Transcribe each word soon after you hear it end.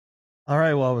All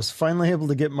right. Well, I was finally able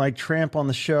to get Mike Tramp on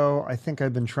the show. I think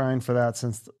I've been trying for that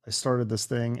since I started this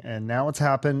thing, and now it's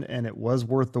happened, and it was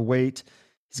worth the wait.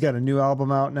 He's got a new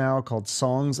album out now called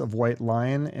Songs of White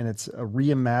Lion, and it's a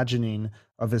reimagining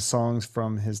of his songs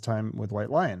from his time with White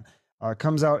Lion. It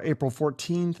comes out April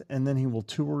 14th, and then he will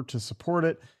tour to support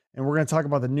it. And we're going to talk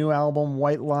about the new album,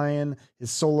 White Lion,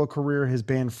 his solo career, his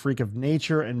band Freak of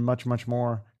Nature, and much, much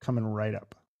more coming right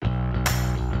up.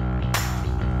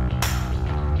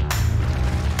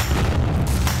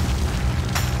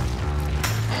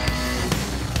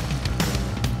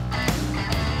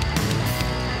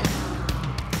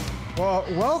 Well,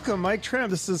 welcome, Mike Tramp.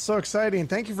 This is so exciting.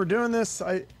 Thank you for doing this.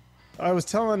 I was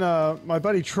telling my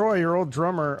buddy Troy, your old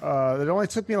drummer, that it only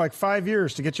took me like 5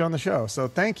 years to get you on the show. So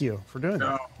thank you for doing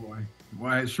that. Oh boy,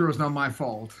 well, it sure is not my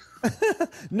fault.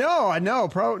 No, I know,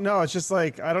 no. It's just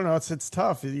like I don't know. It's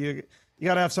tough. You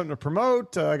got to have something to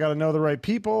promote. I got to know the right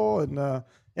people. And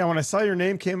yeah, when I saw your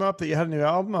name came up that you had a new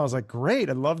album, I was like, great.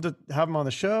 I'd love to have him on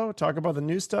the show, talk about the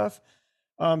new stuff.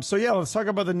 So yeah, let's talk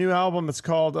about the new album. It's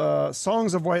called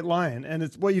Songs of White Lion, and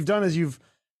it's what you've done is you've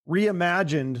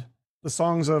reimagined the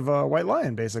songs of White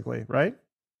Lion, basically, right?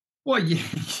 Well, yeah,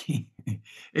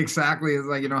 exactly. It's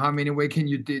like, how many ways can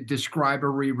you describe a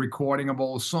re-recording of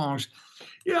old songs?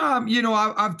 Yeah,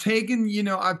 I've taken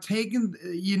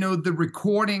the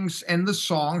recordings and the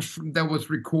songs that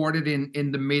was recorded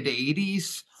in the mid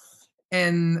 '80s.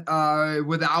 And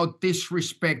without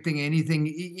disrespecting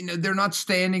anything, they're not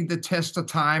standing the test of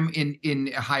time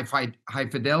in high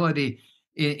fidelity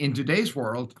in today's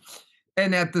world.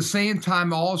 And at the same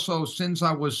time, also, since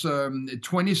I was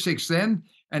 26 then,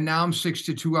 and now I'm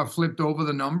 62, I flipped over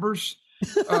the numbers.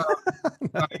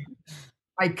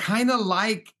 I kind of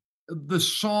like the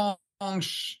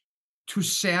songs to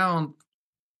sound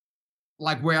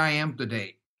like where I am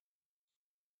today.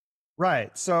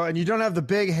 Right. So, and you don't have the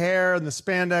big hair and the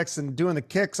spandex and doing the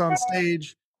kicks on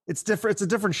stage. It's different. It's a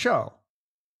different show.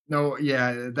 No,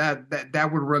 yeah, that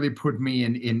would really put me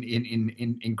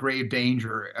in grave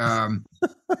danger.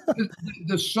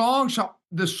 The songs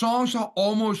are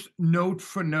almost note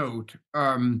for note.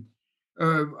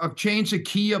 I've changed the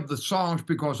key of the songs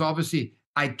because obviously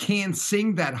I can't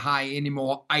sing that high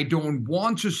anymore. I don't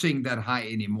want to sing that high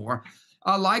anymore.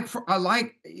 I'm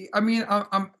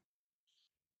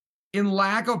in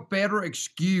lack of better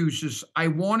excuses, I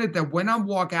wanted that when I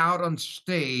walk out on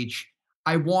stage,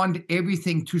 I want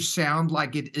everything to sound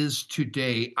like it is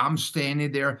today. I'm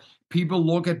standing there. People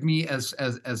look at me as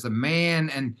a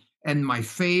man and my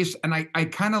face, and I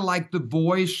kind of like the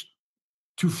voice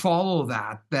to follow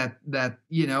that.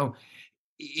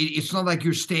 It's not like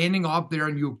you're standing up there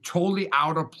and you're totally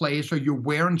out of place or you're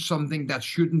wearing something that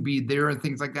shouldn't be there and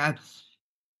things like that.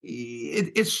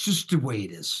 It's just the way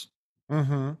it is.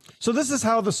 Mm-hmm. So this is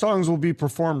how the songs will be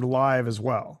performed live as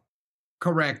well.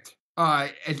 Correct.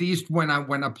 At least when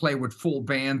I play with full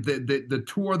band, the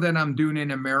tour that I'm doing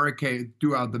in America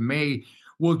throughout the May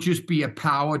will just be a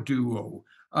power duo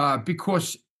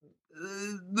because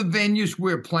the venues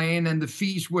we're playing and the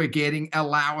fees we're getting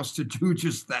allow us to do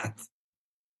just that.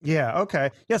 Yeah. Okay.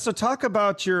 Yeah. So talk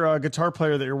about your guitar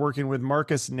player that you're working with,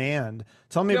 Marcus Nand.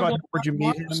 Tell me about where'd you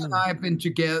meet Marcus him? and I have been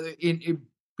together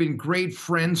been great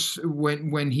friends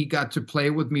when he got to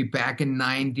play with me back in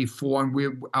 '94,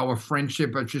 and our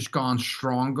friendship has just gone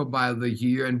stronger by the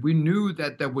year. And we knew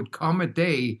that there would come a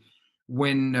day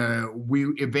when we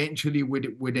eventually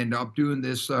would end up doing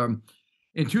this. In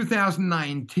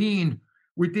 2019,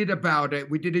 we did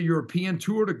a European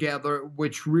tour together,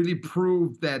 which really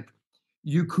proved that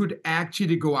you could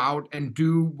actually go out and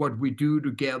do what we do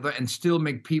together and still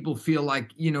make people feel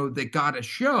like they got a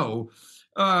show.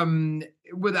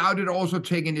 Without it also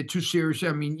taking it too seriously.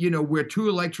 I mean, we're two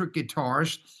electric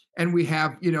guitars and we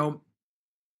have a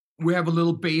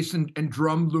little bass and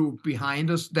drum loop behind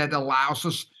us that allows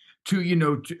us to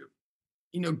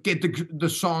get the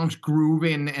songs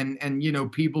grooving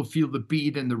and people feel the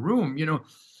beat in the room,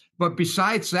 But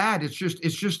besides that, it's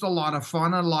just a lot of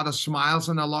fun and a lot of smiles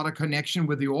and a lot of connection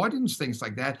with the audience, things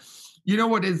like that. You know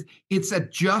what is? It's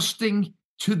adjusting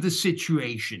to the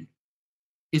situation.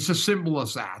 It's as simple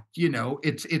as that.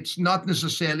 It's not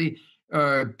necessarily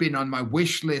been on my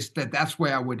wish list that's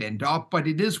where I would end up, but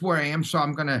it is where I am. So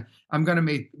I'm gonna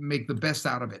make the best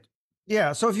out of it.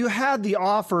 Yeah. So if you had the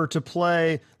offer to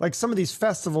play like some of these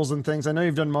festivals and things, I know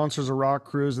you've done Monsters of Rock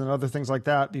cruise and other things like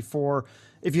that before.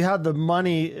 If you had the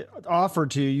money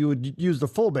offered to you, you would use the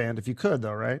full band if you could,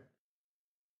 though, right?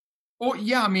 Oh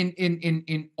yeah, I mean,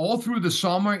 in all through the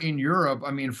summer in Europe, I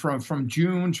mean, from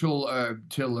June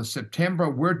till September,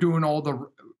 we're doing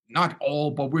not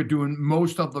all, but we're doing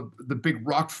most of the big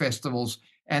rock festivals,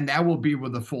 and that will be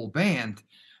with a full band.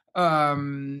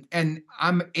 And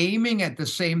I'm aiming at the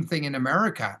same thing in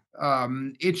America.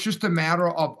 It's just a matter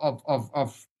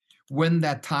of when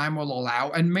that time will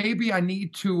allow, and maybe I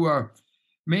need to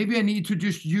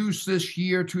just use this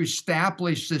year to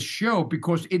establish this show,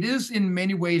 because it is in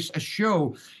many ways a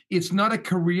show. It's not a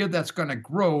career that's going to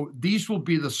grow. These will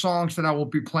be the songs that I will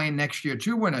be playing next year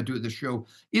too when I do the show.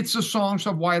 It's the Songs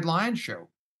of White Lion show.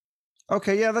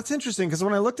 Okay, yeah, that's interesting because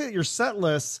when I looked at your set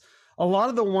lists, a lot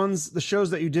of the shows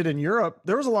that you did in Europe,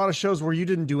 there was a lot of shows where you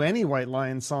didn't do any White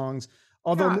Lion songs.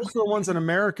 Although Yeah, most of the ones in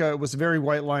America, it was very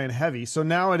White Lion heavy. So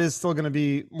now it is still going to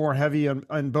be more heavy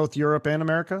on both Europe and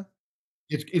America.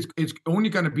 it's only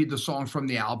going to be the songs from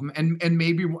the album, and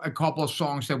maybe a couple of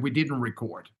songs that we didn't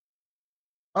record.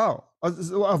 Oh,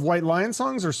 of White Lion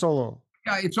songs or solo?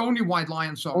 Yeah, it's only White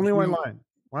Lion songs. Only White Lion.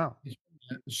 Wow.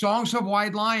 Songs of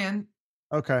White Lion.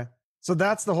 Okay. So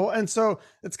that's the whole, and so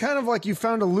it's kind of like you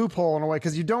found a loophole in a way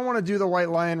because you don't want to do the White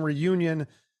Lion reunion,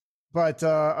 but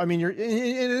I mean, it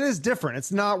is different.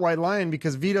 It's not White Lion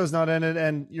because Vito's not in it,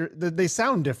 and they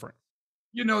sound different.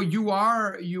 You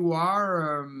are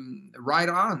right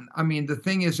on. I mean, the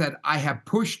thing is that I have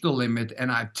pushed the limit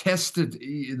and I've tested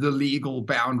the legal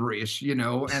boundaries, and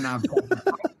I've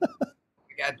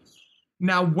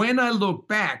now when I look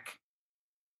back,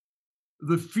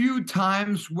 the few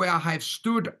times where I've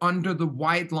stood under the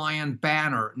White Lion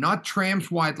banner, not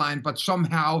Tramp's White Lion, but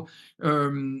somehow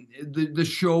the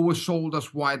show was sold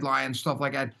as White Lion, stuff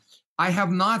like that, I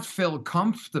have not felt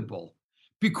comfortable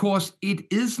because it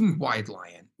isn't White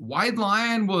Lion. White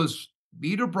Lion was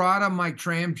Vito Bratta, Mike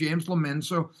Tramp, James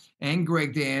Lomenzo, and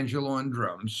Greg D'Angelo on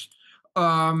drums.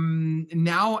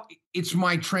 Now it's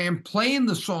Mike Tramp playing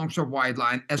the songs of White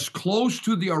Lion as close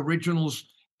to the originals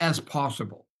as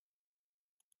possible.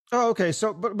 Oh, okay.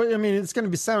 So, but I mean, it's going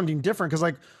to be sounding different because,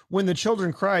 like, when the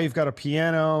children cry, you've got a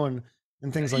piano and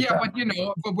things like that.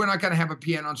 Yeah, but we're not going to have a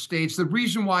piano on stage. The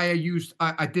reason why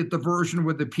I did the version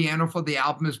with the piano for the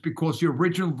album is because the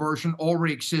original version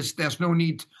already exists. There's no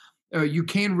need. You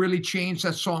can't really change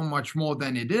that song much more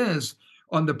than it is.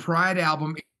 On the Pride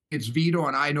album, it's Vito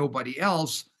and I, nobody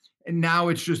else. And now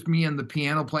it's just me and the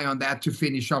piano play on that to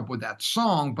finish up with that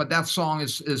song. But that song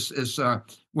is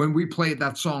when we played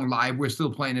that song live, we're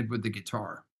still playing it with the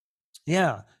guitar.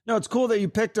 Yeah. No, it's cool that you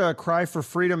picked Cry for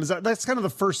Freedom. That's kind of the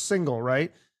first single,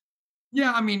 right?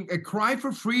 Yeah, I mean, Cry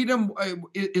for Freedom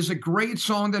is a great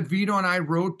song that Vito and I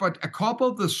wrote, but a couple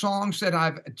of the songs that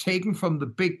I've taken from the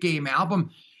Big Game album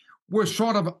were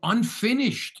sort of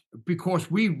unfinished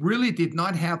because we really did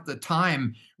not have the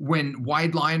time when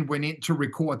White Lion went in to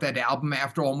record that album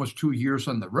after almost 2 years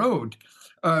on the road.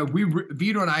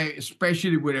 Vito and I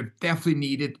especially would have definitely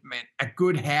needed a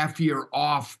good half year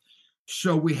off,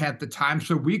 so we had the time.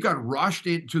 So we got rushed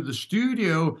into the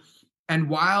studio, and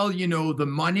while the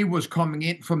money was coming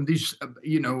in from these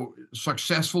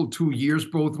successful 2 years,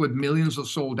 both with millions of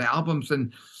sold albums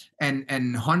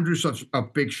and hundreds of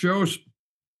big shows,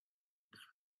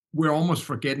 we're almost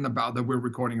forgetting about that we're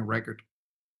recording a record.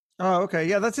 Oh, okay.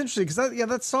 Yeah, that's interesting because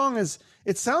that song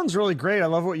it sounds really great. I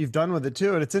love what you've done with it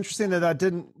too, and it's interesting that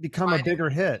didn't become a bigger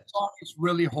hit. The song is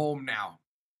really home now.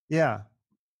 Yeah,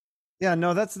 yeah.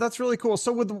 No, that's really cool.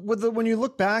 So when you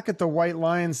look back at the White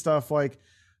Lion stuff, like,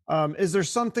 is there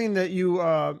something that you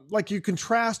like? You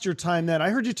contrast your time then. I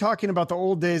heard you talking about the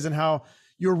old days and how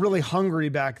you were really hungry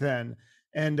back then.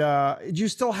 And do you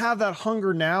still have that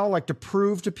hunger now, like to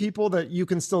prove to people that you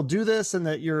can still do this and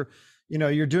that you're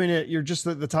doing it, you're just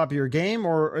at the top of your game,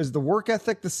 or is the work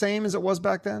ethic the same as it was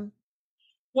back then?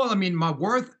 Well, I mean, my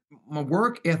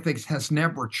work ethics has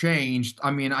never changed.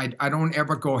 I mean, I don't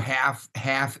ever go half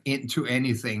into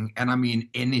anything, and I mean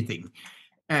anything.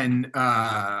 And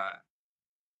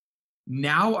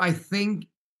now I think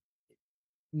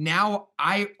now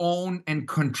I own and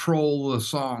control the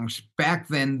songs. Back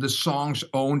then, the songs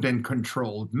owned and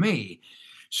controlled me.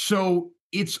 So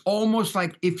it's almost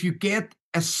like if you get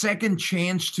a second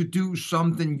chance to do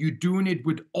something, you're doing it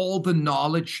with all the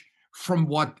knowledge from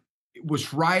what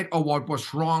was right or what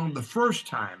was wrong the first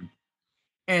time.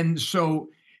 And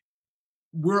so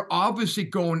we're obviously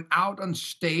going out on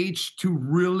stage to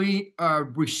really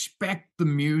respect the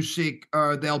music.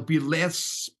 There'll be less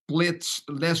splits,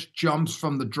 less jumps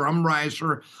from the drum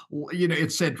riser,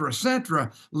 et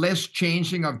cetera, less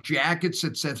changing of jackets,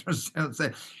 et cetera, et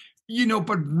cetera.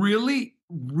 But really,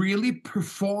 really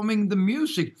performing the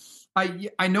music.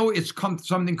 I know it's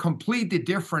something completely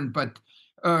different, but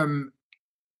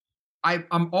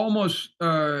I'm almost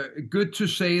good to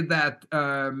say that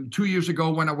 2 years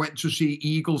ago when I went to see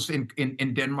Eagles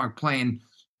in Denmark playing,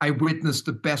 I witnessed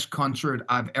the best concert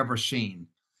I've ever seen.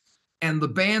 and the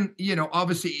band,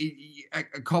 obviously a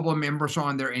couple of members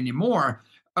aren't there anymore.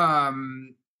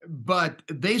 Um, but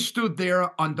they stood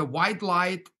there under white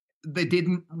light. They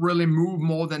didn't really move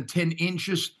more than 10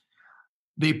 inches.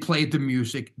 They played the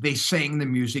music, they sang the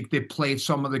music, they played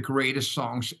some of the greatest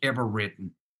songs ever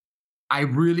written. I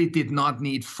really did not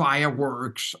need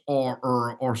fireworks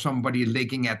or somebody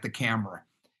licking at the camera.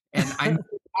 And I know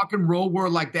rock and roll were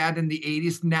like that in the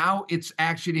 80s. Now it's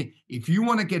actually, if you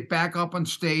want to get back up on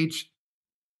stage,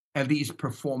 at least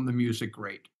perform the music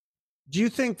great. Do you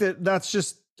think that that's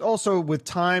just also with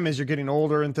time as you're getting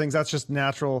older and things, that's just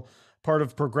natural part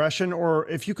of progression? Or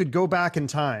if you could go back in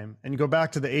time and go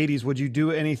back to the 80s, would you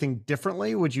do anything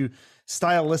differently? Would you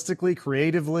stylistically,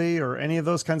 creatively, or any of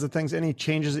those kinds of things, any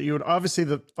changes that you would, obviously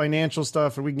the financial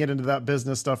stuff, and we can get into that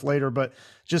business stuff later, but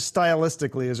just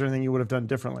stylistically, is there anything you would have done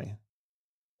differently?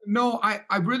 No,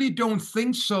 I really don't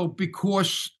think so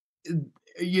because, uh,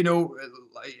 you know,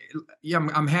 yeah,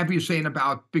 I'm happy you're saying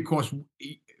about because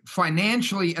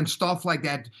financially and stuff like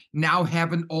that, now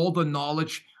having all the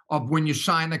knowledge of when you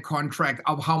sign a contract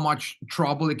of how much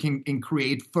trouble it can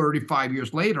create 35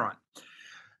 years later on.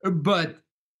 But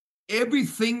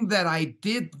everything that I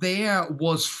did there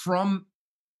was from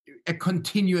a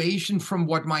continuation from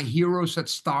what my heroes had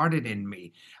started in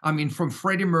me. I mean, from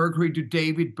Freddie Mercury to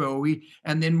David Bowie.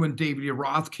 And then when David Lee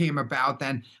Roth came about,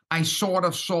 then I sort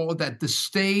of saw that the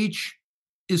stage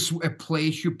is a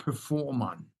place you perform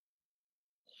on.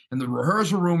 And the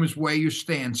rehearsal room is where you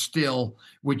stand still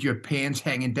with your pants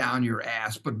hanging down your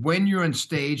ass. But when you're on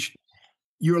stage,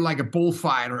 you're like a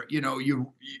bullfighter.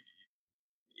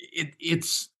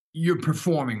 It's you're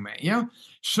performing, man.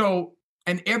 So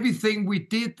and everything we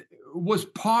did was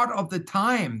part of the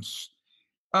times.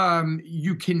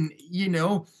 You can,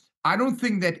 I don't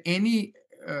think that any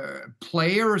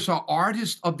players or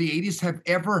artists of the 80s have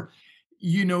ever,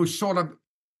 sort of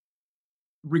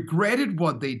regretted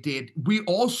what they did. We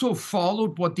also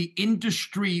followed what the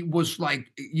industry was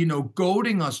like,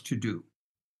 goading us to do.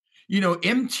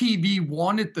 MTV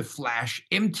wanted the flash.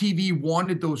 MTV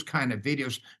wanted those kind of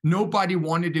videos. Nobody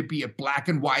wanted to be a black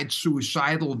and white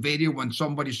suicidal video when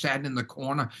somebody sat in the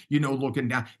corner, looking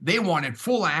down. They wanted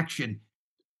full action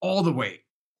all the way.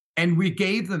 And we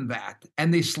gave them that.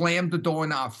 And they slammed the door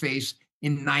in our face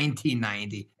in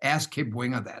 1990. Ask Kip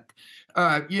Winger that.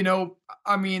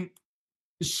 I mean,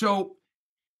 so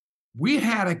we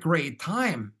had a great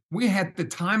time. We had the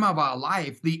time of our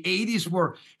life. The 80s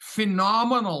were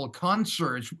phenomenal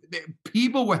concerts.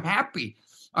 People were happy.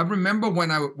 I remember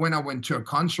when I went to a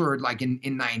concert like in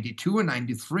 92 and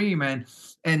 93, man.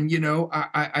 And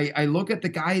I look at the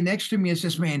guy next to me and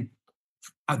says, man,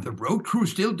 are the road crew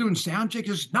still doing sound checks?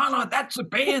 He says, no, that's a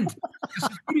band. I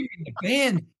said, what do you mean the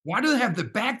band? Why do they have the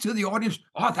back to the audience?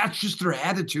 Oh, that's just their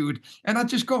attitude. And I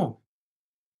just go,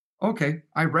 okay,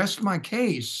 I rest my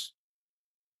case.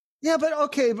 Yeah, but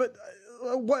okay, but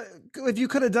what if you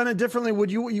could have done it differently?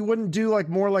 You wouldn't do like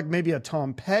more like maybe a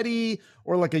Tom Petty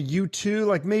or like a U2,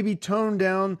 like maybe tone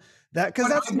down that because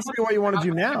that's what you want to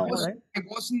do now, right?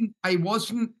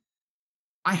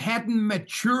 I hadn't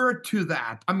matured to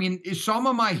that. I mean, some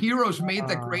of my heroes made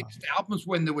the greatest albums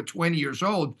when they were 20 years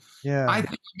old. Yeah, I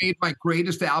think I made my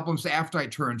greatest albums after I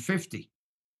turned 50.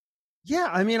 Yeah,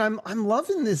 I mean, I'm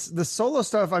loving the solo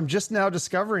stuff. I'm just now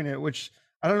discovering it, which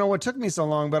I don't know what took me so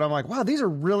long, but I'm like, wow, these are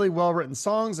really well written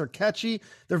songs. They're catchy.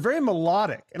 They're very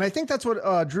melodic, and I think that's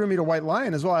what drew me to White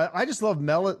Lion as well. I just love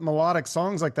melodic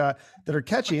songs like that are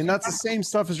catchy, and that's the same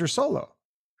stuff as your solo.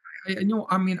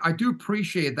 I mean, I do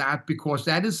appreciate that because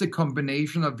that is a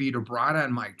combination of Vito Bratta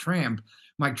and Mike Tramp.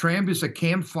 Mike Tramp is a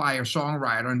Campfire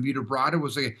songwriter, and Vito Bratta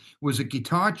was a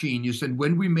guitar genius. And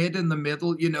when we met in the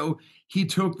middle, he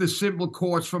took the simple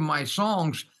chords from my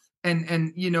songs, and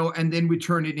then we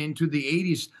turned it into the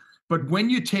 80s. But when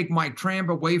you take Mike Tramp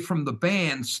away from the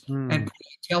bands and put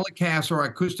a Telecaster or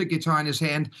acoustic guitar in his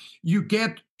hand, you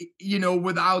get,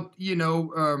 without,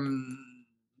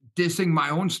 dissing my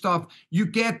own stuff, you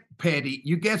get Petty,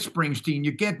 you get Springsteen,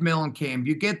 you get Mellencamp,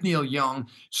 you get Neil Young,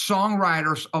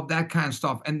 songwriters of that kind of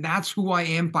stuff. And that's who I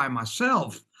am by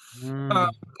myself. And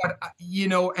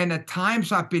at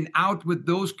times I've been out with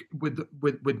those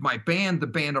with my band, the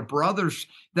Band of Brothers,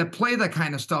 that play that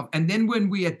kind of stuff. And then when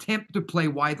we attempt to play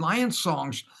White Lion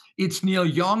songs, it's Neil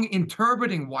Young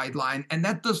interpreting White Lion, and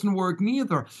that doesn't work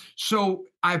neither. So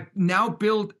I've now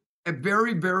built a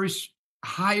very, very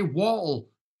high wall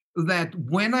that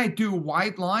when I do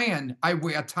White Lion, I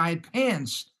wear tight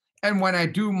pants. And when I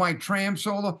do my Tramp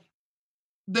solo,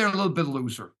 they're a little bit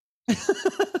looser.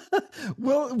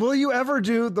 Will you ever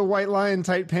do the White Lion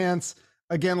tight pants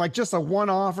again, like just a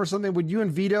one-off or something? Would you and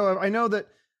Vito? I know that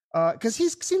Because he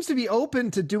seems to be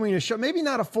open to doing a show, maybe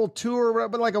not a full tour,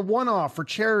 but like a one-off for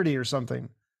charity or something.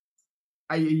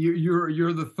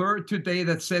 You're the third today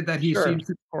that said that he Sure, seems of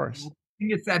to. course. I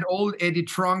think it's that old Eddie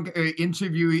Trunk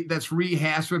interview that's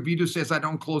rehashed where Vito says, "I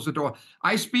don't close the door."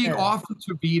 I speak Yeah. often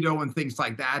to Vito and things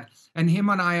like that, and him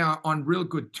and I are on real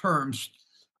good terms.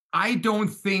 I don't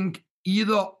think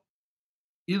either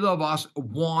of us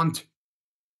want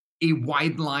a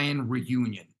White Lion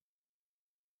reunion.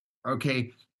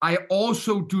 Okay. I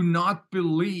also do not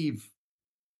believe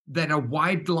that a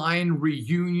White Lion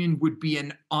reunion would be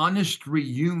an honest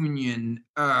reunion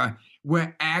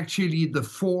where actually the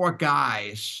four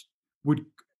guys would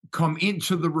come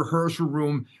into the rehearsal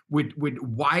room with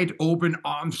wide open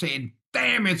arms saying,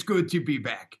 "Damn, it's good to be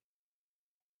back."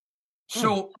 Hmm.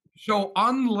 So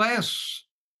unless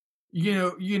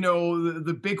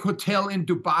the big hotel in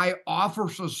Dubai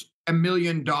offers us $1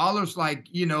 million, like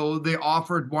they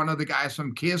offered one of the guys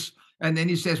from Kiss, and then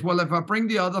he says, "Well, if I bring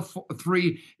the other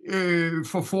three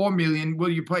for 4 million, will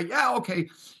you play?" Yeah, okay.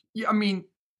 Yeah, I mean,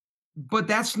 but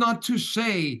that's not to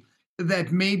say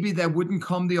that maybe there wouldn't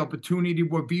come the opportunity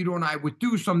where Vito and I would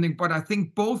do something, but I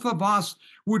think both of us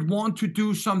would want to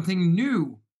do something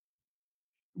new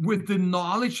with the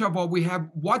knowledge of what we have.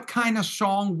 What kind of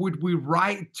song would we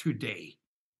write today?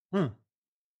 Hmm.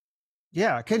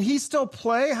 Yeah. Can he still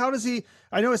play? How does he?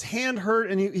 I know his hand hurt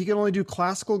and he can only do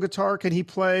classical guitar. Can he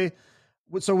play?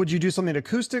 So would you do something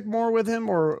acoustic more with him,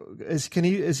 or is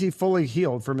he fully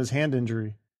healed from his hand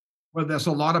injury? Well, there's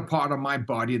a lot of part of my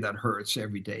body that hurts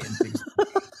every day and things.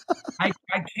 I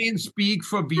can't speak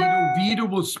for Vito. Vito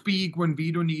will speak when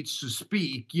Vito needs to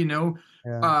speak, you know.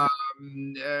 Yeah.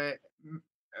 Um, uh,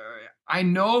 I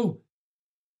know,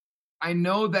 I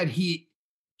know that he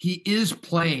is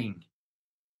playing,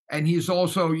 and he's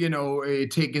also,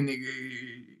 taking,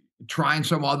 trying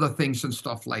some other things and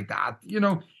stuff like that.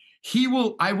 He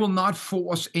will. I will not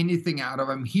force anything out of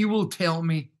him. He will tell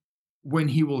me when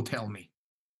he will tell me.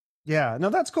 Yeah. No,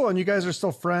 that's cool. And you guys are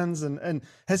still friends. And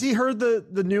has he heard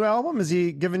the new album? Has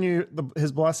he given you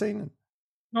his blessing?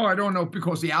 No, I don't know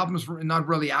because the album's not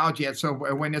really out yet. So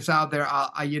when it's out there,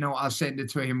 I'll send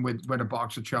it to him with a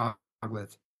box of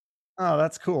chocolate. Oh,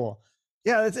 that's cool.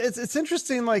 Yeah, it's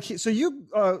interesting. Like, so you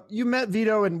met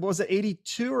Vito in, what was it,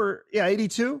 82 or yeah,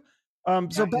 82? So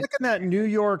Yeah, back in that New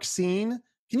York scene,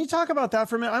 can you talk about that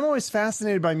for a minute? I'm always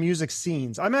fascinated by music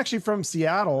scenes. I'm actually from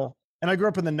Seattle and I grew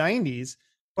up in the 90s,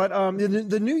 but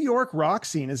the New York rock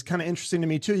scene is kind of interesting to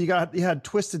me too. You had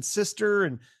Twisted Sister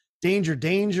and Danger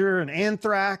Danger and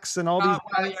Anthrax and all these well,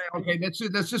 guys. yeah, okay.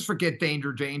 Let's just forget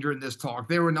Danger in this talk.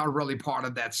 They were not really part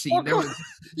of that scene. Well, They were, they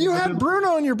you were had the,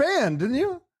 Bruno in your band, didn't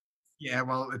you? yeah.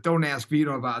 Well, don't ask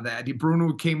Vito about that.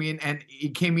 Bruno came in and he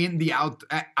came in the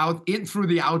out in through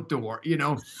the outdoor.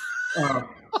 Uh,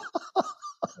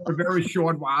 for a very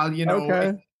short while.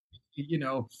 Okay. You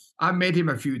know, I met him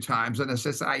a few times, and I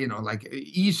says, like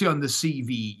easy on the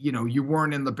CV. You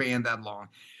weren't in the band that long,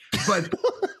 but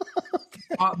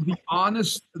the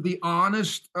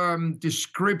honest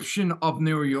description of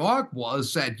New York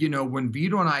was that when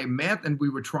Vito and I met, and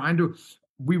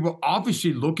we were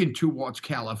obviously looking towards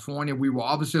California. We were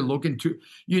obviously looking to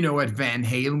at Van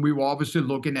Halen. We were obviously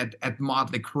looking at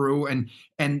Motley Crue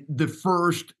and the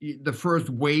first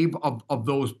wave of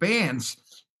those bands.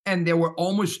 And there were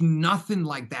almost nothing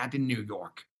like that in New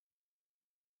York.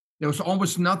 There was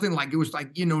almost nothing like it was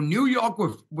like, New York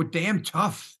were damn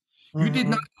tough. You did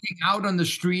not Mhm. hang out on the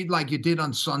street like you did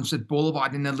on Sunset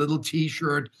Boulevard in a little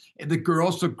t-shirt, and the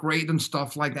girls looked great and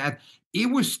stuff like that. It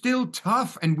was still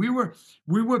tough, and we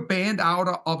were banned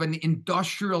out of an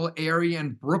industrial area in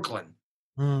Brooklyn.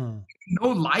 Mm. No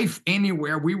life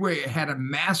anywhere. We had a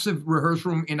massive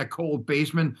rehearsal room in a cold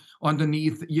basement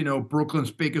underneath,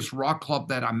 Brooklyn's biggest rock club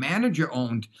that our manager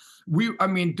owned. I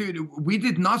mean, dude, we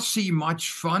did not see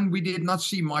much fun. We did not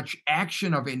see much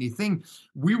action of anything.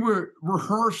 We were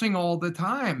rehearsing all the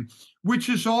time, which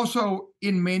is also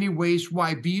in many ways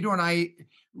why Vito and I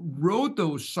wrote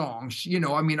those songs.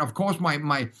 I mean, of course,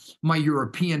 my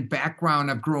European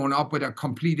background, I've grown up with a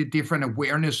completely different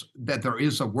awareness that there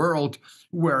is a world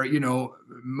where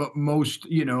most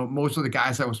of the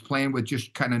guys I was playing with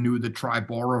just kind of knew the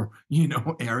Triborough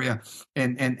area,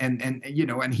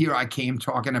 and here I came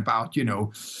talking about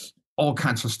all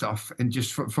kinds of stuff, and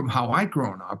just from how I'd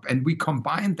grown up, and we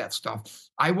combined that stuff.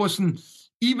 I wasn't,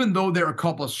 even though there are a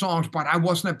couple of songs, but I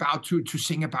wasn't about to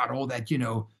sing about all that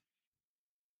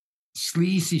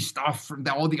sleazy stuff from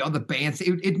all the other bands.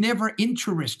 It never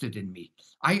interested in me.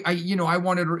 I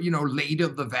wanted, Lady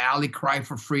of the Valley, Cry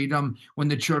for Freedom, When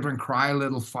the Children Cry, a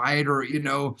Little Fight, or,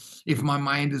 If My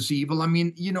Mind is Evil. I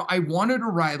mean, I wanted to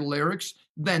write lyrics.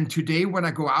 Then today, when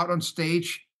I go out on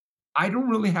stage, I don't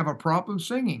really have a problem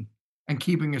singing and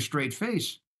keeping a straight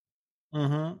face.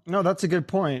 No, that's a good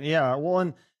point. Yeah. Well,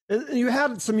 and you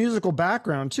had some musical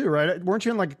background too, right? Weren't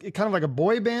you in like kind of like a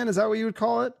boy band? Is that what you would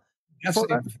call it? Yes, Before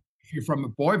that? if you're from a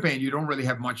boy band, you don't really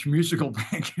have much musical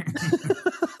background.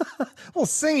 Well,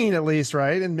 singing at least,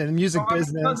 right? And No, music I mean,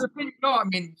 no, business. the thing, no, I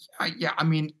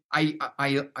mean, I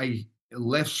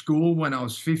left school when I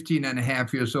was 15 and a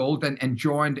half years old and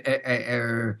joined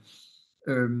a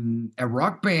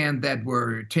rock band that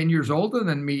were 10 years older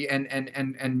than me. And,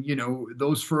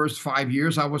 those first 5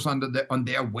 years I was on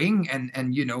their wing.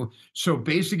 So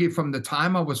basically from the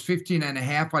time I was 15 and a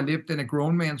half, I lived in a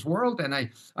grown man's world. And I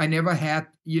never had,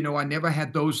 I never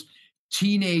had those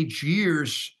teenage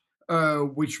years,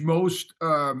 which most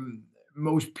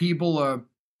people have.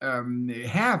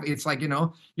 It's like,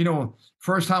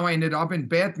 first time I ended up in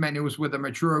bed, man, it was with a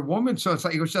mature woman. So it's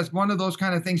like, it was just one of those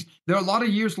kind of things. There are a lot of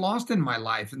years lost in my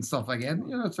life and stuff like that.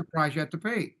 It's a price you have to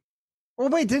pay. Well,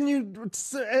 wait, didn't you,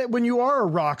 when you are a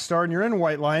rock star and you're in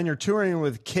White Lion, you're touring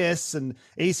with Kiss and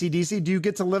AC/DC, do you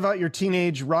get to live out your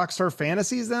teenage rock star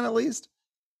fantasies then at least?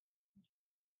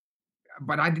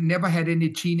 But I never had any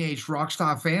teenage rock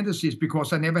star fantasies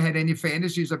because I never had any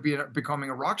fantasies of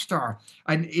becoming a rock star.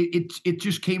 And it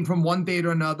just came from one day to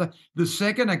another. The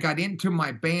second I got into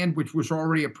my band, which was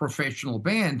already a professional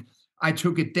band, I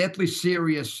took it deadly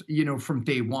serious, from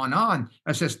day one on.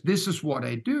 I says, this is what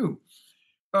I do.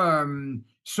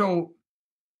 So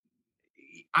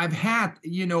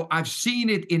I've seen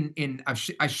it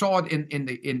I saw it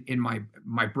in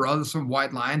my brothers from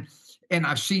White Lion, and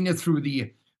I've seen it through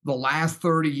the last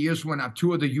 30 years when I've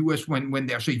toured the US, when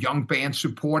there's a young band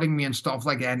supporting me and stuff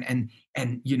like that, and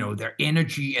their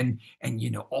energy and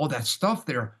all that stuff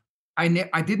there. I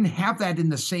didn't have that in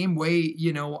the same way.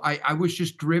 I was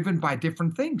just driven by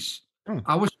different things. Hmm.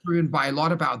 I was driven by a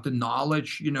lot about the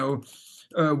knowledge,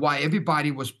 while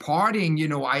everybody was partying,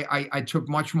 I took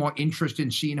much more interest in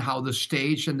seeing how the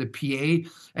stage and the PA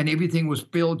and everything was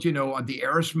built, on the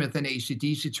Aerosmith and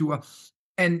AC/DC tour.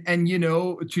 And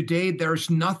today there's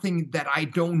nothing that I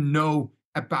don't know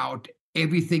about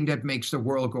everything that makes the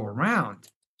world go around.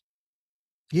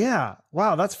 Yeah.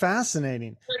 Wow. That's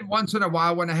fascinating. And once in a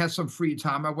while, when I had some free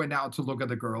time, I went out to look at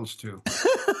the girls too.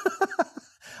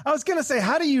 I was gonna say,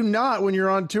 how do you not when you're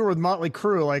on tour with Motley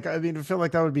Crue? Like, I mean, I feel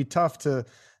like that would be tough to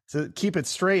keep it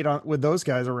straight with those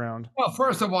guys around. Well,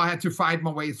 first of all, I had to fight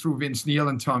my way through Vince Neil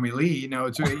and Tommy Lee, I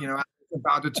was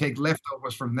about to take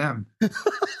leftovers from them.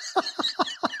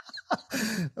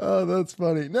 Oh, that's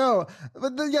funny. No,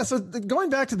 but yeah. So going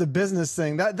back to the business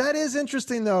thing, that is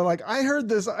interesting though. Like I heard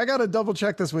this, I got to double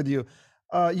check this with you.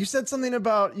 You said something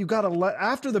about you got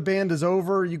after the band is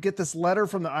over, you get this letter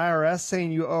from the IRS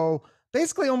saying you owe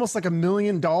basically almost like $1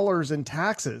 million in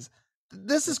taxes.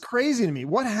 This is crazy to me.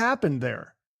 What happened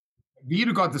there?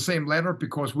 Vito got the same letter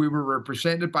because we were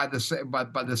represented by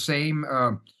the same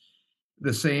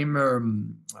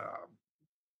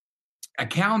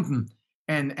accountant.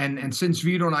 And since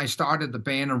Vito and I started the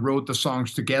band and wrote the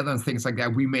songs together and things like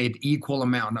that, we made equal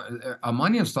amount of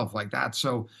money and stuff like that.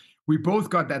 So we both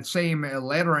got that same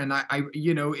letter. And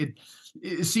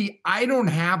see, I don't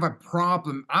have a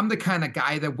problem. I'm the kind of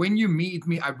guy that when you meet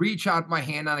me, I reach out my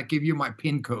hand and I give you my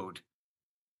PIN code.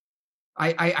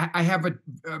 I have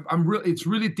it's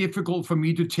really difficult for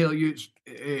me to tell you,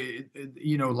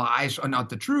 lies or not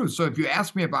the truth. So if you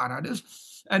ask me about how it is,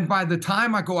 and by the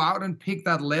time I go out and pick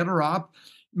that letter up,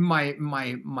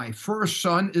 my first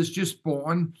son is just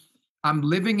born. I'm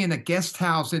living in a guest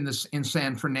house in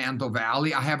San Fernando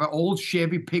Valley. I have an old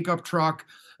Chevy pickup truck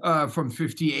from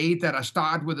 '58 that I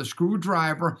started with a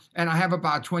screwdriver, and I have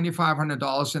about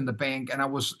 $2,500 in the bank. And I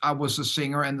was a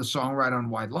singer and the songwriter on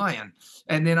White Lion.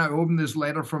 And then I opened this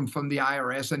letter from the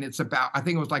IRS, and it's about, I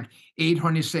think it was like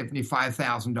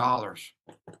 $875,000.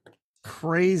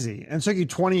 Crazy. And it took you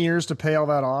 20 years to pay all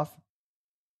that off?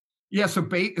 Yeah, so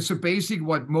basically,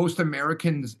 what most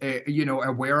Americans,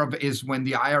 aware of is when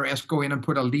the IRS go in and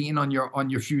put a lien on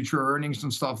your future earnings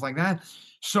and stuff like that.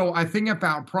 So I think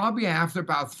probably after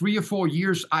about 3 or 4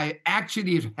 years, I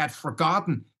actually had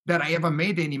forgotten that I ever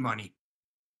made any money.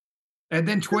 And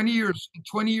then 20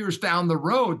 years down the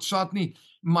road, suddenly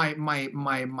my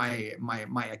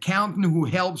accountant who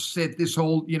helps set this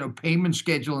whole payment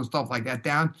schedule and stuff like that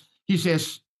down, he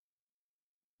says,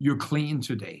 "You're clean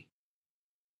today.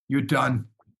 You're done."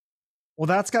 Well,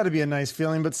 that's got to be a nice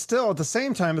feeling, but still at the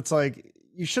same time, it's like,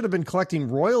 you should have been collecting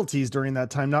royalties during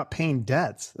that time, not paying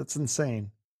debts. That's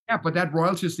insane. Yeah, but that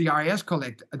royalties the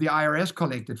IRS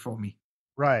collected for me.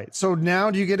 Right. So now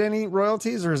do you get any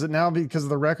royalties, or is it now because of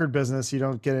the record business you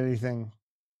don't get anything?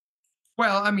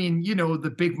 Well, I mean,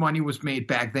 the big money was made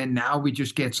back then. Now we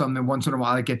just get something once in a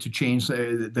while. I get to change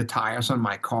the tires on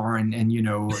my car, and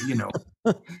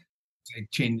like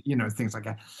change, things like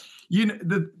that.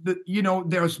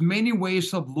 There's many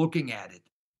ways of looking at it.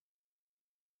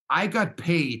 I got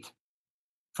paid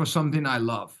for something I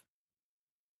love.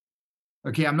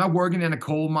 Okay, I'm not working in a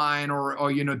coal mine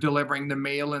or delivering the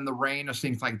mail in the rain or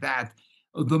things like that.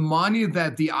 The money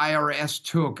that the IRS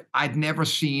took, I'd never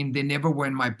seen. They never were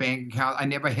in my bank account. I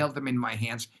never held them in my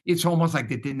hands. It's almost like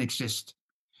they didn't exist.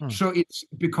 Hmm. So it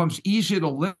becomes easier to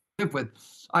live with.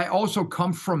 I also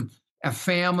come from a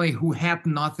family who had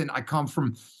nothing. I come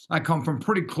from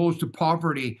pretty close to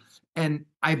poverty, and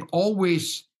I've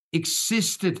always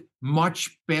existed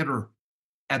much better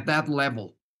at that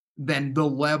level than the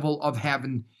level of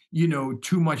having,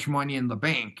 too much money in the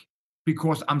bank,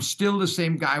 because I'm still the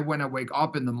same guy when I wake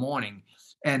up in the morning.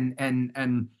 And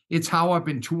it's how I've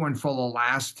been touring for the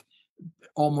last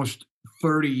almost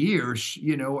 30 years,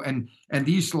 and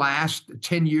these last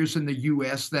 10 years in the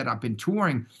US that I've been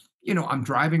touring, I'm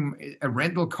driving a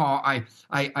rental car.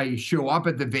 I show up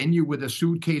at the venue with a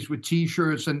suitcase with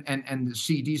t-shirts and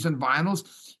CDs and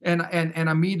vinyls, and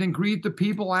I meet and greet the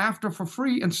people after for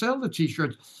free and sell the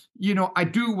t-shirts. I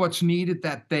do what's needed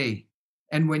that day.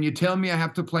 And when you tell me I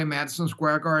have to play Madison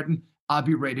Square Garden, I'll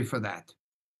be ready for that.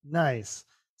 Nice.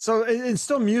 So and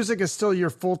still music is still your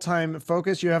full-time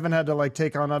focus. You haven't had to like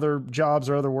take on other jobs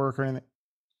or other work or anything.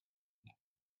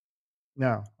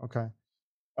 No. Okay.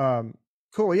 Um,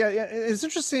 cool. Yeah. Yeah. It's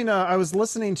interesting. I was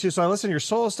listening to, so I listened to your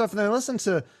solo stuff and then I listened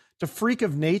to Freak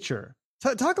of Nature.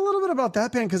 Talk a little bit about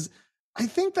that band. Cause I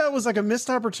think that was like a missed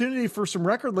opportunity for some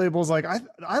record labels. Like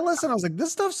I listened, I was like,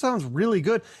 this stuff sounds really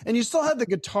good. And you still had the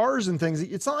guitars and things.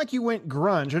 It's not like you went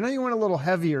grunge. I know you went a little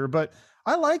heavier, but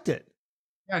I liked it.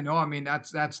 Yeah, no, I mean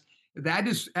that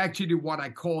is actually what I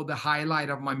call the highlight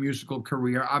of my musical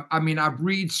career. I mean, I've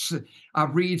reached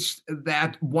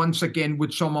that once again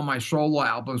with some of my solo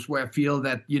albums where I feel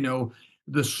that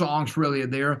the songs really are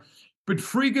there. But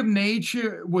Freak of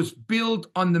Nature was built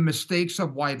on the mistakes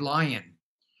of White Lion,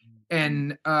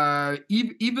 and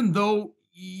even though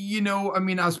I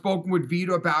mean, I've spoken with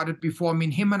Vito about it before. I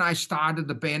mean, him and I started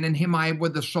the band, and him and I were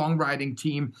the songwriting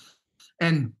team,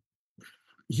 and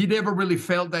he never really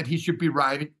felt that he should be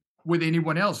writing with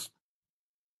anyone else.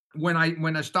 When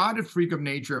I started Freak of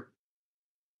Nature,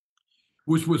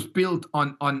 which was built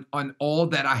on all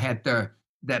that I had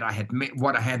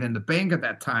what I had in the bank at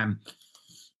that time,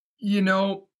 you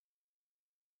know,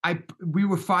 we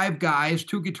were five guys,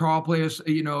 two guitar players,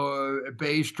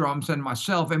 bass, drums, and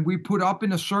myself, and we put up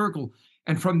in a circle.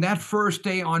 And from that first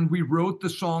day on, we wrote the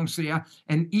songs there,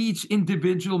 and each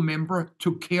individual member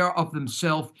took care of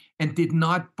themselves and did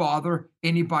not bother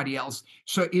anybody else.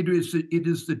 So it is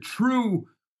a true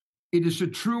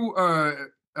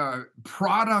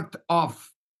product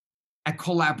of a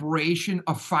collaboration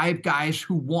of five guys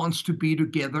who wants to be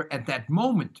together at that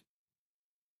moment.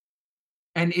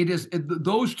 And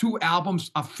those two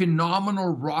albums are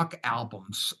phenomenal rock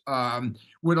albums,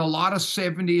 with a lot of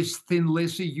 70s Thin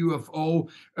Lizzy, UFO,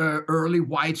 early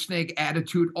Whitesnake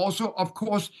attitude. Also, of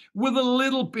course, with a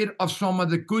little bit of some of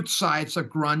the good sides of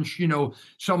grunge,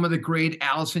 some of the great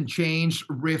Alice in Chains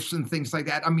riffs and things like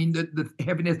that. I mean, the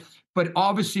heaviness, but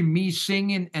obviously me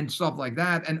singing and stuff like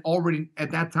that. And already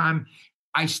at that time,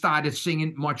 I started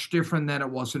singing much different than it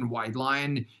was in White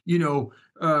Lion,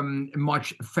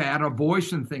 much fatter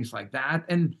voice and things like that.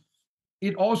 And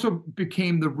it also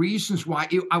became the reasons why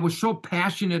I was so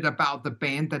passionate about the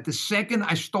band that the second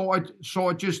I saw it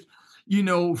just,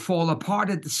 fall apart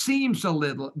at the seams a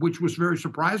little, which was very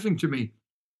surprising to me.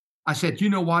 I said, you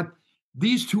know what?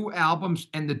 These two albums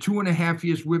and the 2.5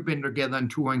 years we've been together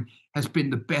and touring has been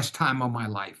the best time of my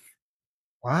life.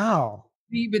 Wow.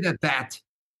 Leave it at that.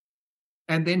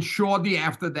 And then shortly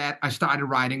after that, I started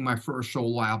writing my first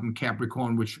solo album,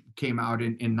 Capricorn, which came out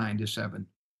in 97.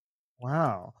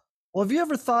 Wow. Well, have you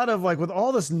ever thought of like with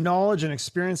all this knowledge and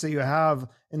experience that you have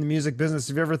in the music business,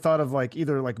 have you ever thought of like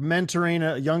either like mentoring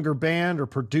a younger band or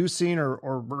producing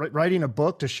or writing a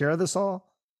book to share this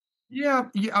all? Yeah,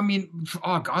 yeah. I mean,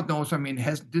 oh God knows. I mean,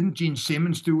 didn't Gene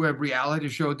Simmons do a reality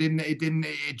show? Didn't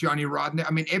Johnny Rodney?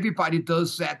 I mean, everybody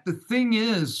does that. The thing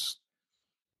is,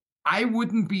 I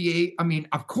wouldn't be I mean,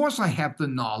 of course, I have the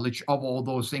knowledge of all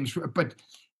those things, but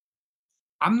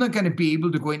I'm not going to be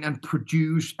able to go in and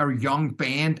produce a young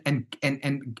band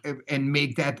and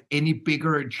make that any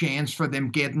bigger a chance for them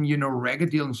getting, you know, a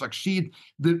record deal and succeed.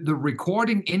 The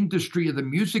recording industry or the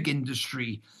music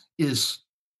industry is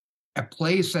a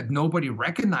place that nobody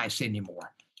recognizes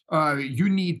anymore. You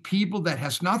need people that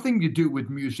has nothing to do with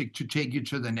music to take you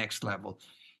to the next level.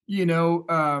 You know,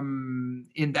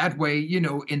 in that way, you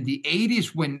know, in the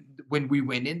 '80s when we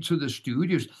went into the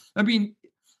studios, I mean,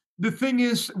 the thing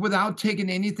is, without taking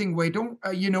anything away, don't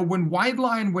you know, when White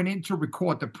Lion went in to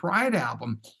record the Pride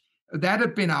album, that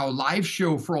had been our live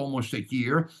show for almost a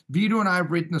year. Vito and I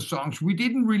have written the songs. We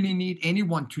didn't really need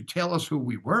anyone to tell us who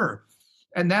we were.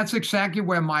 And that's exactly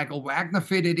where Michael Wagner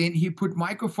fitted in. He put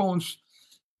microphones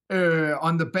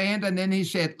on the band, and then he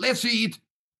said, "Let's eat."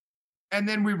 And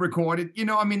then we recorded. You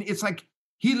know, I mean, it's like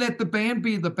he let the band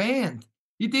be the band.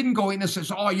 He didn't go in and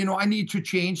says, "Oh, you know, I need to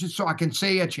change it so I can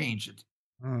say I changed it."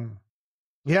 Mm.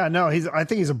 Yeah, no, I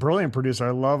think he's a brilliant producer.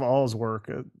 I love all his work.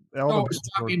 All So, the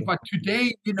best I work. mean, but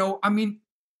today, you know, I mean,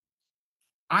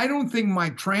 I don't think my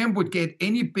Tramp would get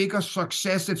any bigger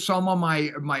success if some of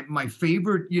my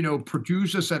favorite, you know,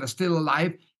 producers that are still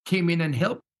alive came in and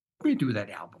helped me do that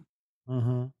album.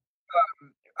 Mm-hmm.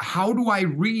 How do I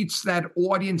reach that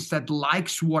audience that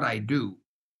likes what I do?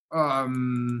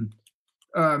 Um,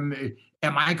 um,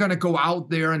 am I going to go out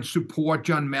there and support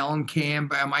John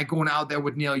Mellencamp? Am I going out there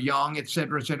with Neil Young, et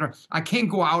cetera, et cetera? I can't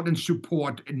go out and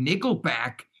support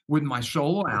Nickelback with my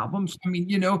solo albums. I mean,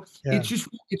 you know, Yeah. it's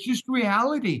just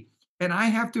reality, and I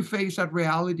have to face that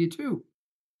reality too.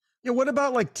 Yeah. What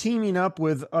about like teaming up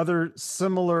with other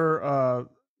similar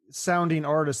sounding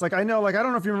artists? Like I know, like I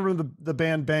don't know if you remember the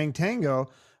band Bang Tango,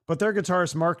 but their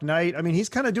guitarist Mark Knight, I mean, he's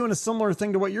kind of doing a similar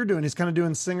thing to what you're doing. He's kind of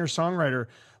doing singer-songwriter.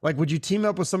 Like, would you team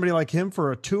up with somebody like him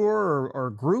for a tour or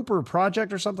group or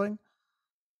project or something?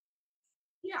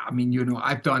 Yeah, I mean, you know,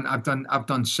 I've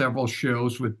done several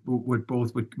shows with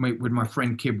both with my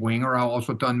friend Kip Winger. I've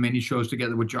also done many shows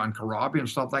together with John Corabi and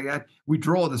stuff like that. We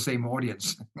draw the same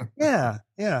audience. Yeah.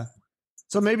 Yeah.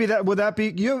 So maybe would that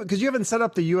be you, because you haven't set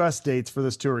up the US dates for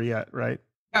this tour yet, right?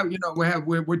 Yeah, you know,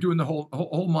 we're doing the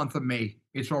whole month of May.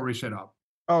 It's already set up.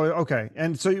 Oh, okay.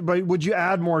 And so, but would you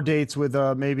add more dates with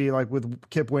maybe like with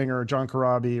Kip Winger or John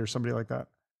Corabi or somebody like that?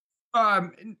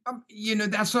 You know,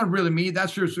 that's not really me.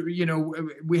 That's just, you know,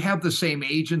 we have the same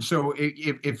agent. So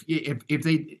if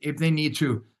they need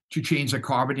to change the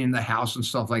carpet in the house and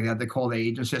stuff like that, they call the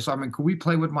agent. Says, I mean, could we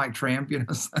play with Mike Tramp? You know.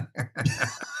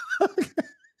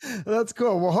 That's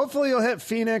cool. Well, hopefully you'll hit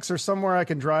Phoenix or somewhere I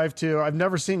can drive to. I've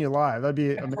never seen you live. That'd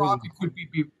be amazing. Probably could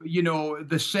be, you know,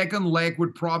 the second leg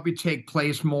would probably take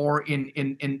place more in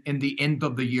the end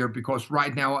of the year, because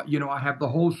right now, you know, I have the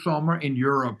whole summer in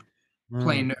Europe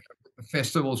playing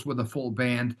festivals with a full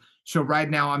band. So right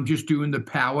now I'm just doing the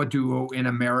power duo in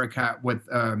America with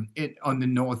it on the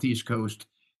Northeast coast.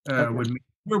 Okay. With me.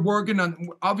 We're working on,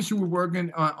 obviously we're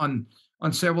working on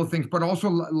several things, but also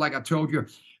like I told you,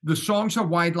 the Songs of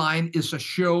White Lion is a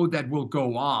show that will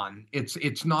go on.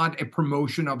 It's not a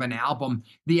promotion of an album.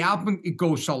 The album, it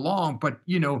goes along, but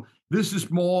you know, this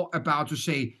is more about to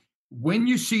say, when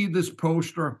you see this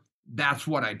poster, that's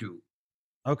what I do.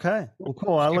 Okay. Well,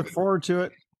 cool. I look forward to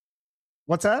it.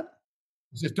 What's that?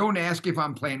 Just don't ask if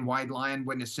I'm playing White Lion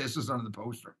when it says it's on the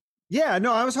poster. Yeah,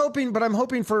 no, I was hoping, but I'm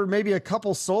hoping for maybe a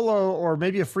couple solo or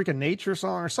maybe a Freak of Nature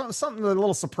song or something, a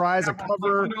little surprise, a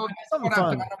cover, You know, something what fun.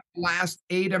 I've done on the last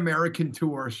 8 American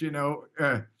tours, you know.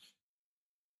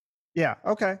 Yeah.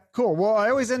 Okay. Cool. Well, I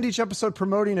always end each episode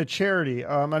promoting a charity,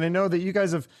 and I know that you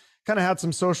guys have kind of had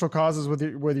some social causes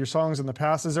with your songs in the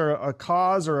past. Is there a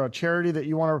cause or a charity that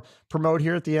you want to promote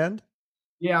here at the end?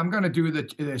 Yeah, I'm going to do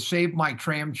the Save My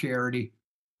Tram charity.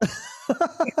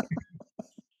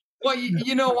 Well,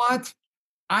 you know what?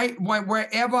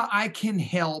 Wherever I can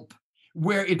help,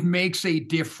 where it makes a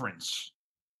difference,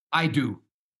 I do.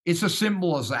 It's as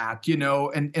simple as that, you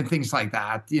know, and things like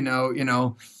that, you know,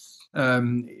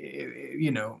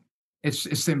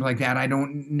 it's things like that. I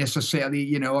don't necessarily,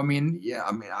 you know, I mean, yeah,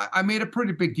 I mean, I made a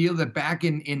pretty big deal that back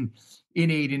in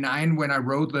 '89 when I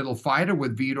wrote Little Fighter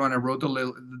with Vito, and I wrote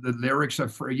the lyrics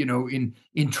of, you know,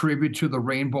 in tribute to the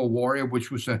Rainbow Warrior,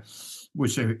 which was a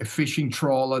fishing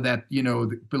trawler that, you know,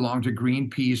 belonged to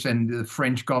Greenpeace, and the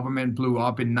French government blew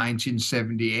up in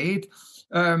 1978.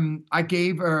 I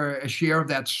gave a share of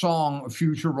that song,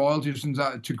 future royalties,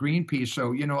 to Greenpeace.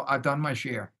 So, you know, I've done my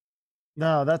share.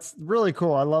 No, that's really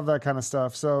cool. I love that kind of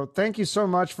stuff. So thank you so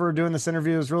much for doing this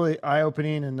interview. It was really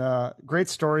eye-opening and great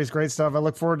stories, great stuff. I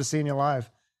look forward to seeing you live.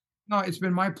 No, it's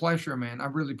been my pleasure, man. I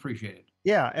really appreciate it.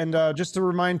 Yeah, and just to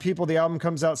remind people, the album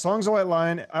comes out, Songs of White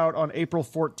Lion, out on April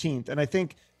 14th. And I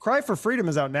think Cry for Freedom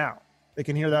is out now. They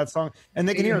can hear that song, and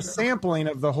they can hear a sampling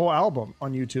of the whole album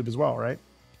on YouTube as well, right?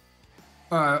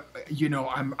 You know,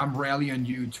 I'm rarely on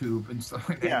YouTube and stuff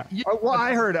like that. Yeah. Well,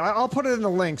 I heard it. I'll put it in the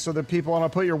link so that people, and I'll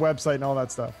put your website and all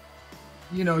that stuff.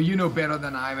 You know better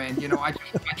than I, man. You know, I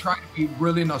try to be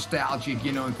really nostalgic,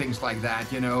 you know, and things like that.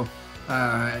 You know,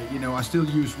 I still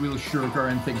use real sugar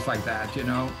and things like that. You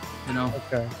know.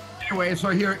 Okay. Anyway,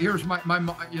 so here's my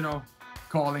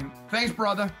calling. Thanks,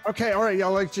 brother. Okay. All right.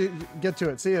 I'll let you get to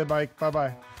it. See you, Mike.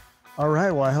 Bye-bye. All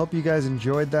right. Well, I hope you guys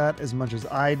enjoyed that as much as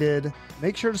I did.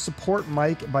 Make sure to support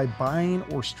Mike by buying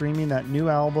or streaming that new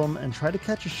album, and try to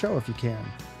catch a show if you can.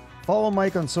 Follow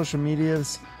Mike on social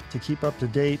medias to keep up to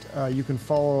date. You can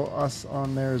follow us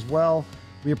on there as well.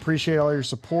 We appreciate all your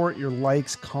support, your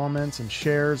likes, comments, and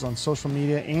shares on social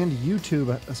media and YouTube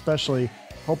especially.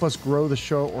 Help us grow the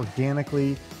show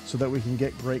organically so that we can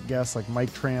get great guests like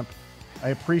Mike Tramp. I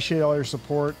appreciate all your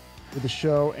support for the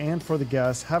show and for the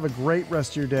guests. Have a great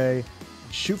rest of your day.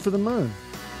 Shoot for the moon.